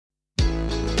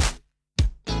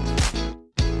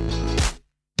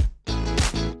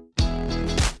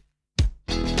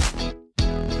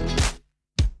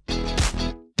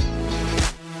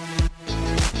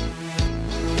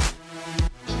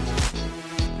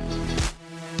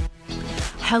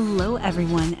Hello,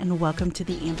 everyone, and welcome to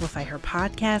the Amplify Her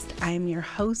podcast. I am your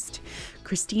host,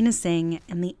 Christina Singh,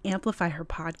 and the Amplify Her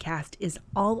podcast is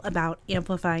all about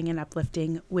amplifying and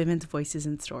uplifting women's voices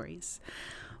and stories.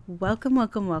 Welcome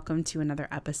to another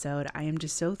episode. I am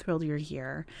just so thrilled you're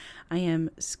here. I am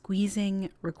squeezing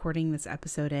recording this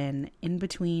episode in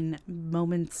between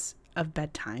moments of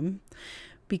bedtime,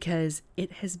 because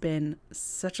it has been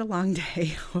such a long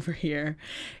day over here,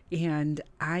 and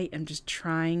I am just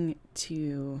trying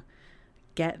to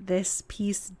get this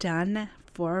piece done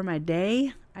for my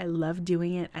day. I love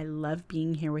doing it. I love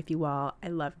being here with you all. I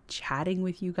love chatting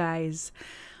with you guys,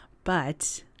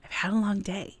 but I've had a long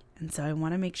day, and so I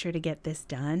want to make sure to get this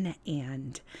done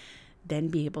and then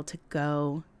be able to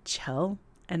go chill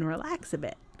and relax a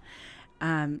bit.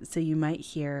 So you might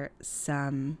hear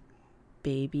some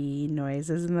baby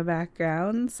noises in the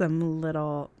background,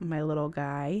 my little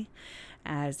guy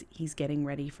as he's getting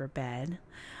ready for bed.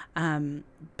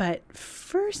 But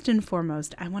first and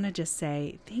foremost, I want to just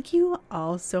say thank you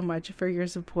all so much for your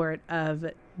support of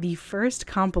the first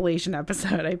compilation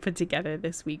episode I put together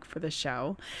this week for the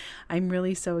show. I'm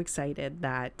really so excited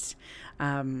that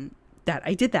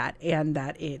I did that and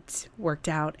that it worked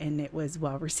out and it was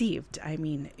well received. I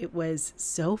mean, it was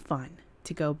so fun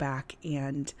to go back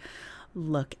and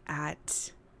look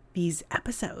at these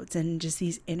episodes and just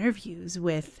these interviews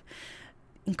with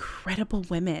incredible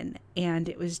women. And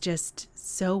it was just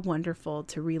so wonderful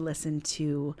to re-listen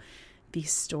to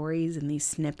these stories and these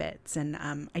snippets. And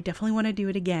I definitely want to do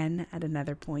it again at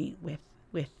another point with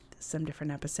some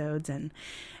different episodes. And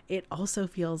it also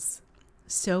feels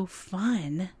so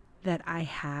fun that I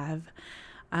have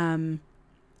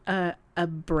a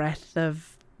breadth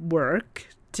of work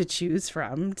to choose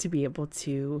from, to be able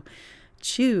to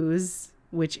choose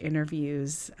which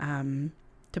interviews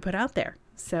to put out there.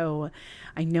 So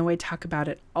I know I talk about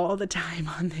it all the time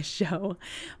on this show,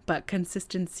 but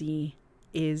consistency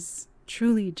is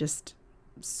truly just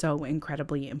so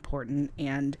incredibly important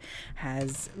and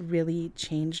has really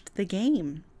changed the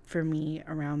game for me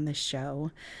around this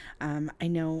show. I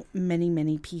know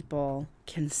many people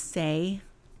can say,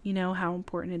 how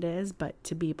important it is, but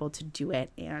to be able to do it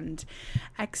and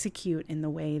execute in the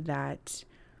way that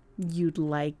you'd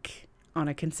like on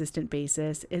a consistent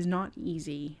basis is not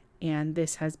easy. And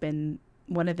this has been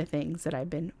one of the things that I've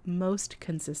been most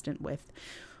consistent with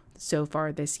so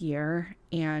far this year.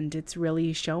 And it's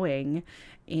really showing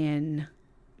in,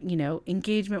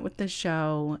 engagement with the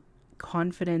show,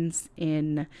 confidence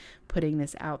in putting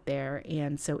this out there.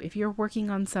 And so if you're working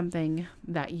on something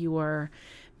that you're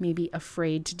maybe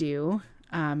afraid to do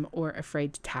or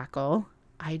afraid to tackle,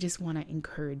 I just want to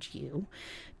encourage you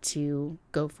to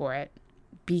go for it.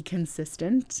 Be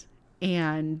consistent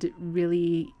and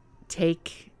really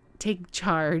take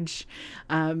charge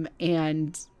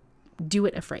and do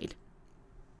it afraid.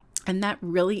 And that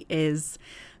really is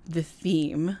the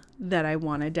theme that I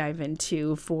want to dive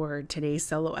into for today's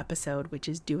solo episode, which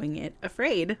is doing it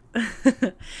afraid.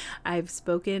 I've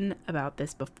spoken about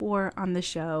this before on the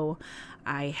show.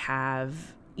 I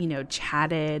have,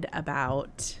 chatted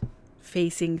about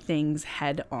facing things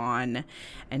head on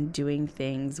and doing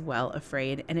things well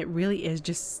afraid. And it really is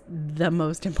just the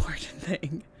most important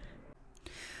thing.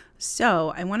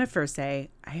 So I want to first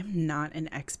say I am not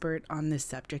an expert on this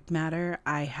subject matter.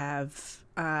 I have,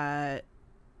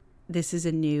 this is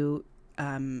a new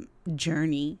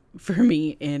journey for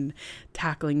me in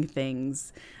tackling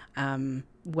things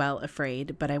well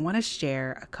afraid, but I want to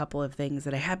share a couple of things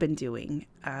that I have been doing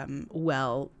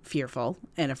fearful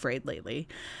and afraid lately.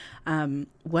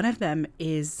 One of them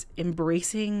is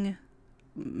embracing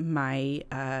my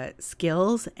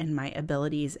skills and my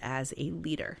abilities as a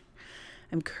leader.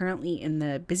 I'm currently in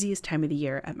the busiest time of the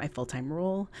year at my full-time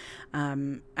role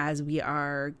as we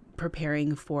are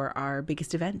preparing for our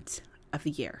biggest event of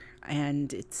the year.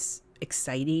 And it's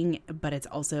exciting, but it's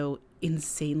also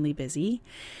insanely busy.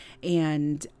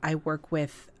 And I work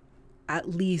with at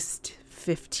least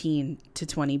 15 to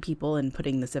 20 people in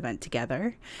putting this event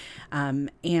together.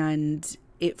 And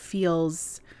it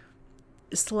feels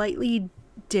slightly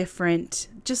different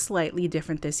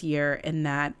this year in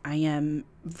that I am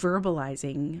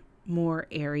verbalizing more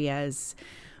areas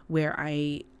where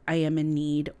I am in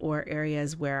need, or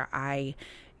areas where I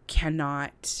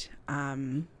cannot,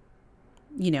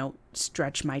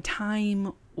 stretch my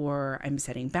time, or I'm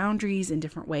setting boundaries in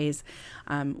different ways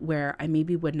where I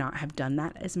maybe would not have done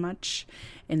that as much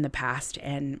in the past,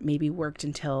 and maybe worked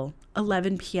until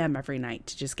 11 p.m. every night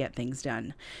to just get things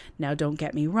done. Now, don't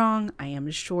get me wrong. I am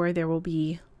sure there will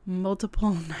be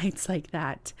multiple nights like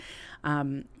that.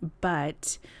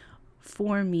 But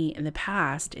for me in the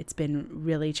past, it's been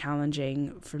really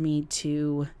challenging for me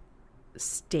to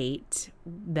state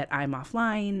that I'm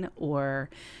offline or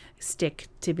stick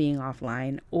to being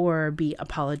offline or be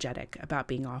apologetic about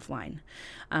being offline.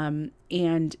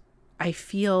 And I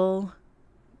feel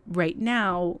right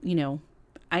now,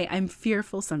 I'm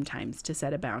fearful sometimes to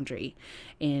set a boundary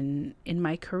in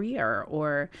my career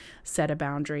or set a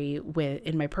boundary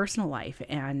in my personal life.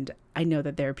 And I know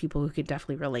that there are people who could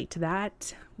definitely relate to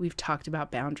that. We've talked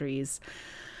about boundaries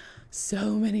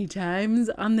so many times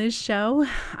on this show.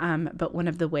 But one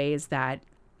of the ways that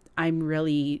I'm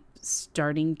really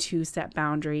starting to set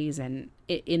boundaries and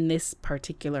in this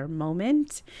particular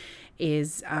moment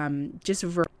is just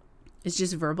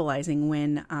verbalizing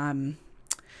when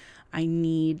I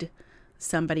need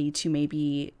somebody to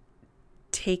maybe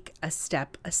take a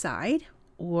step aside,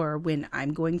 or when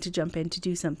I'm going to jump in to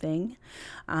do something,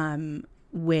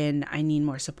 when I need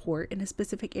more support in a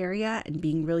specific area, and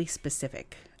being really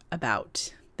specific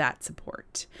about that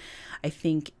support. I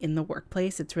think in the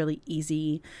workplace, it's really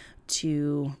easy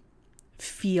to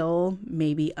feel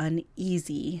maybe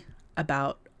uneasy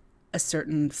about a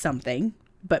certain something,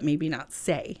 but maybe not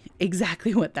say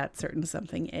exactly what that certain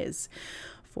something is.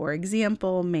 For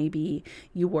example, maybe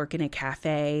you work in a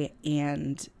cafe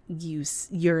and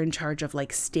you're in charge of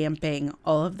like stamping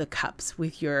all of the cups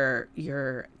with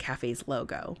your cafe's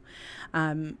logo.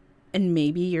 And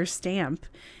maybe your stamp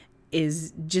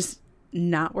is just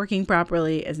not working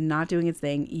properly, is not doing its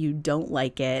thing. You don't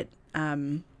like it.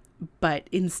 But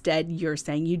instead you're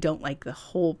saying you don't like the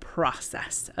whole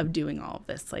process of doing all of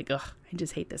this. Like, ugh, I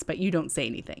just hate this, but you don't say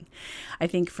anything. I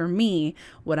think for me,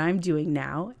 what I'm doing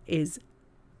now is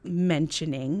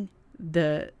mentioning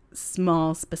the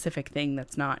small specific thing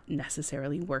that's not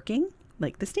necessarily working,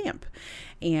 like the stamp,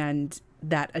 and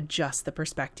that adjusts the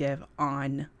perspective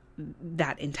on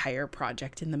that entire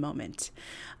project in the moment.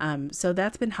 So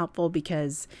that's been helpful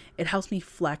because it helps me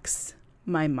flex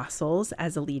my muscles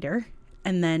as a leader.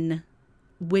 And then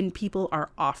when people are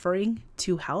offering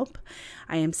to help,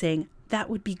 I am saying, that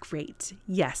would be great.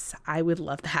 Yes, I would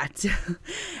love that.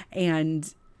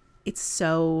 And it's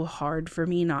so hard for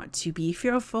me not to be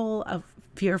fearful of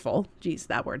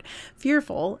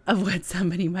what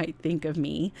somebody might think of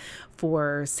me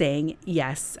for saying,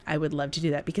 yes, I would love to do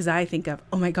that, because I think of,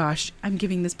 oh my gosh, I'm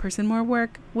giving this person more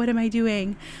work. What am I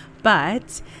doing?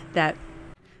 But that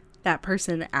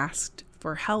person asked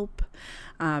for help,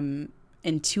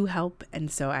 and to help.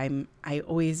 And so I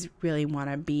always really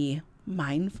want to be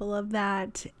mindful of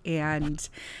that and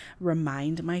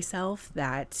remind myself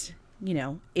that,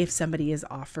 if somebody is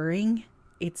offering,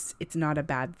 it's not a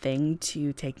bad thing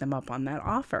to take them up on that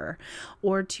offer,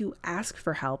 or to ask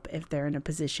for help if they're in a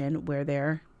position where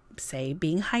they're, say,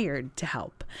 being hired to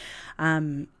help.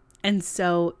 And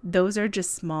so those are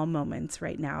just small moments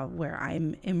right now where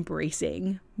I'm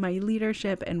embracing my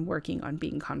leadership and working on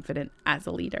being confident as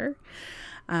a leader.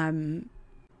 Another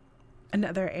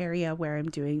area where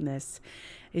I'm doing this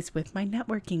is with my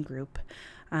networking group.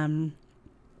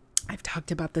 I've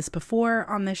talked about this before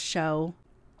on this show,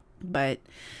 but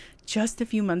just a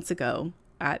few months ago,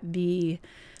 at the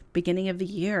beginning of the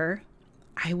year,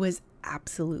 I was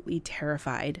absolutely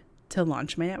terrified to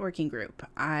launch my networking group.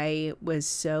 I was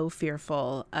so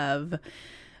fearful of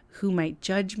who might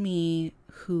judge me,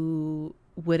 who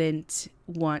wouldn't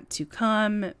want to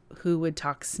come, who would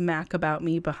talk smack about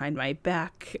me behind my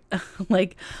back,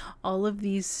 like all of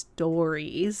these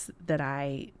stories that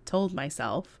I told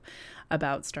myself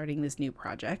about starting this new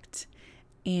project.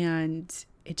 And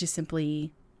it just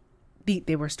simply,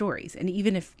 they were stories. And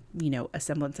even if, a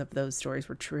semblance of those stories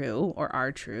were true or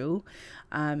are true,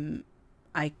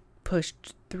 I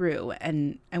pushed through.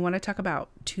 And I want to talk about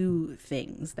two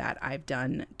things that I've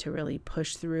done to really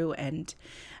push through and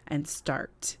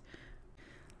start.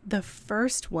 The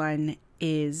first one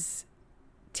is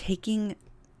taking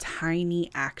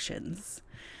tiny actions.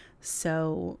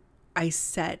 So I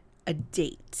set a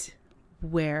date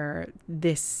where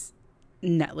this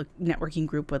networking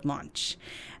group would launch.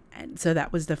 And so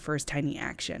that was the first tiny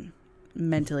action.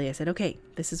 Mentally, I said, okay,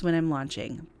 this is when I'm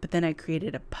launching. But then I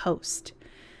created a post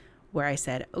where I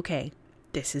said, okay,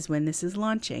 this is when this is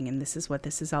launching and this is what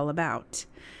this is all about.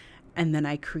 And then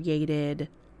I created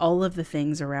all of the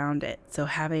things around it. So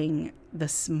having the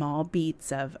small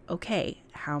beats of, okay,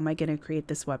 how am I going to create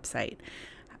this website?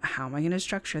 How am I going to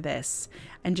structure this?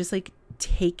 And just like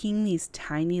taking these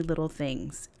tiny little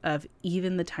things of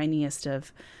even the tiniest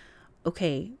of,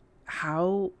 okay,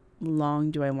 how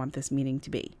long do I want this meeting to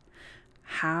be?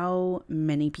 How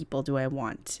many people do I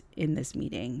want in this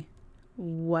meeting?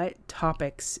 what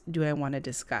topics do I want to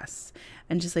discuss?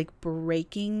 And just like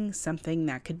breaking something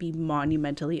that could be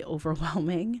monumentally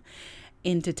overwhelming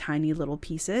into tiny little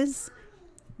pieces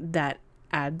that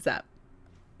adds up.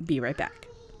 Be right back.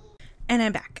 And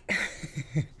I'm back.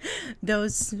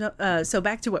 So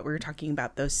back to what we were talking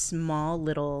about, those small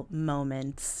little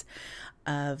moments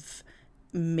of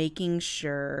making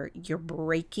sure you're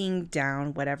breaking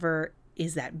down whatever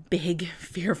is that big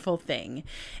fearful thing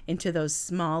into those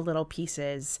small little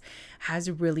pieces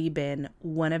has really been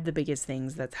one of the biggest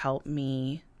things that's helped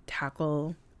me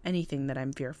tackle anything that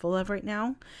I'm fearful of right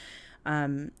now.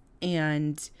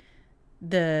 And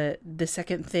the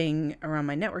second thing around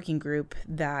my networking group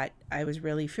that I was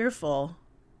really fearful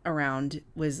around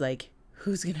was like,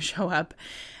 who's going to show up?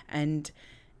 And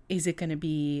is it going to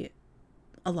be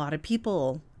a lot of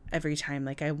people every time?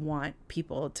 Like, I want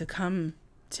people to come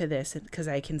to this because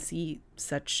I can see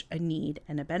such a need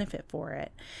and a benefit for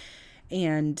it.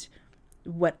 And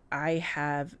what I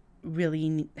have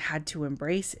really had to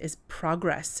embrace is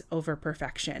progress over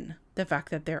perfection. The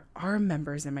fact that there are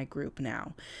members in my group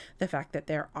now, the fact that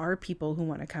there are people who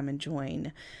want to come and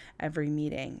join every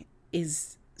meeting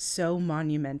is so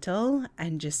monumental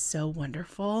and just so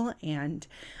wonderful. And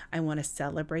I want to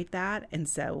celebrate that. And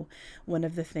so one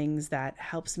of the things that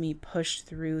helps me push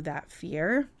through that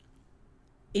fear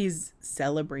is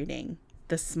celebrating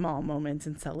the small moments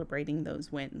and celebrating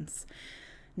those wins.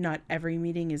 Not every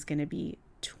meeting is going to be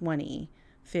 20,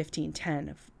 15,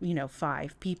 10,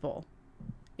 5 people.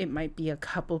 It might be a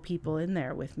couple people in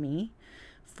there with me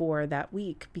for that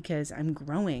week because I'm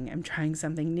growing, I'm trying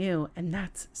something new. And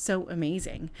that's so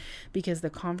amazing because the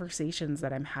conversations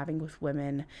that I'm having with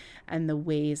women and the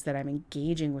ways that I'm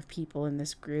engaging with people in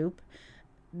this group,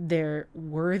 they're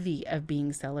worthy of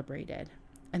being celebrated.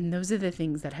 And those are the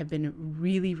things that have been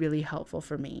really, really helpful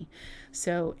for me.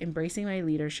 So embracing my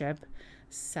leadership,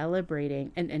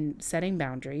 celebrating and setting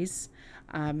boundaries,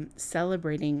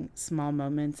 celebrating small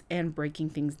moments and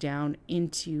breaking things down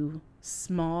into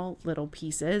small little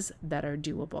pieces that are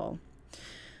doable.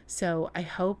 So I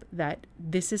hope that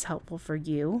this is helpful for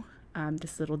you,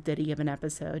 this little ditty of an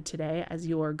episode today as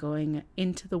you're going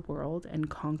into the world and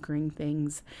conquering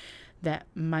things that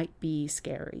might be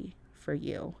scary for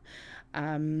you.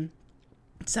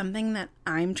 Something that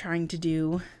I'm trying to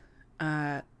do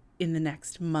in the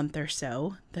next month or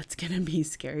so that's going to be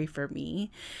scary for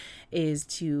me is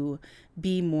to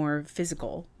be more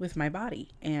physical with my body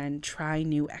and try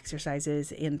new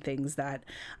exercises and things that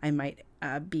I might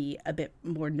be a bit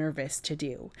more nervous to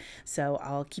do. So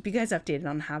I'll keep you guys updated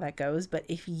on how that goes. But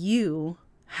if you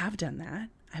have done that,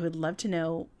 I would love to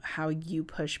know how you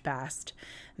push past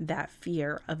that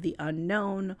fear of the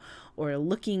unknown or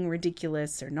looking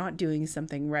ridiculous or not doing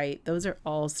something right. Those are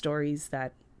all stories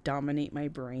that dominate my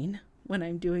brain when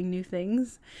I'm doing new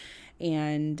things.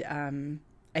 And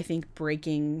I think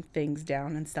breaking things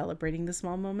down and celebrating the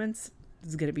small moments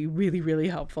is going to be really, really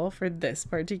helpful for this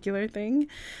particular thing.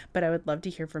 But I would love to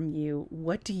hear from you.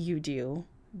 What do you do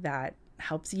that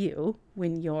helps you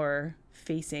when you're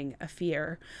facing a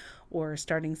fear or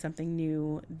starting something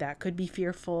new that could be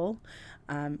fearful?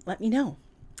 Let me know.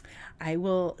 I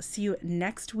will see you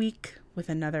next week with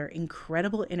another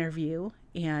incredible interview,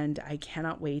 and I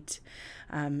cannot wait.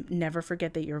 Never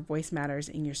forget that your voice matters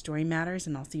and your story matters,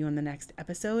 and I'll see you on the next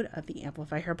episode of the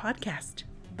Amplify Her podcast.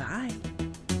 Bye.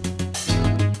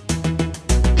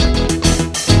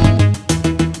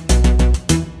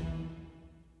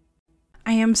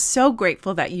 I am so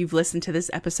grateful that you've listened to this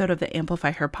episode of the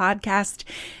Amplify Her podcast.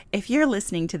 If you're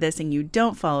listening to this and you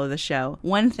don't follow the show,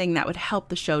 one thing that would help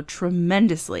the show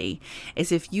tremendously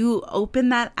is if you open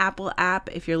that Apple app,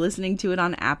 if you're listening to it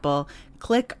on Apple,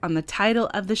 click on the title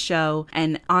of the show,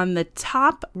 and on the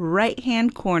top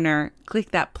right-hand corner,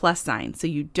 click that plus sign so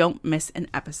you don't miss an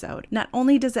episode. Not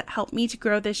only does it help me to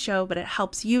grow this show, but it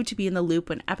helps you to be in the loop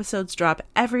when episodes drop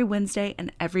every Wednesday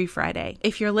and every Friday.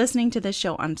 If you're listening to this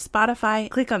show on Spotify,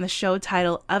 click on the show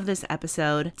title of this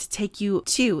episode to take you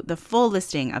to the full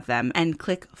listing of them and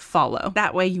click follow.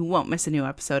 That way you won't miss a new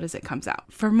episode as it comes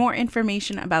out. For more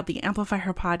information about the Amplify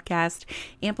Her podcast,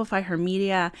 Amplify Her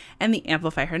Media, and the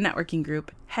Amplify Her networking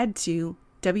group, head to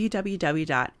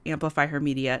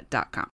www.amplifyhermedia.com.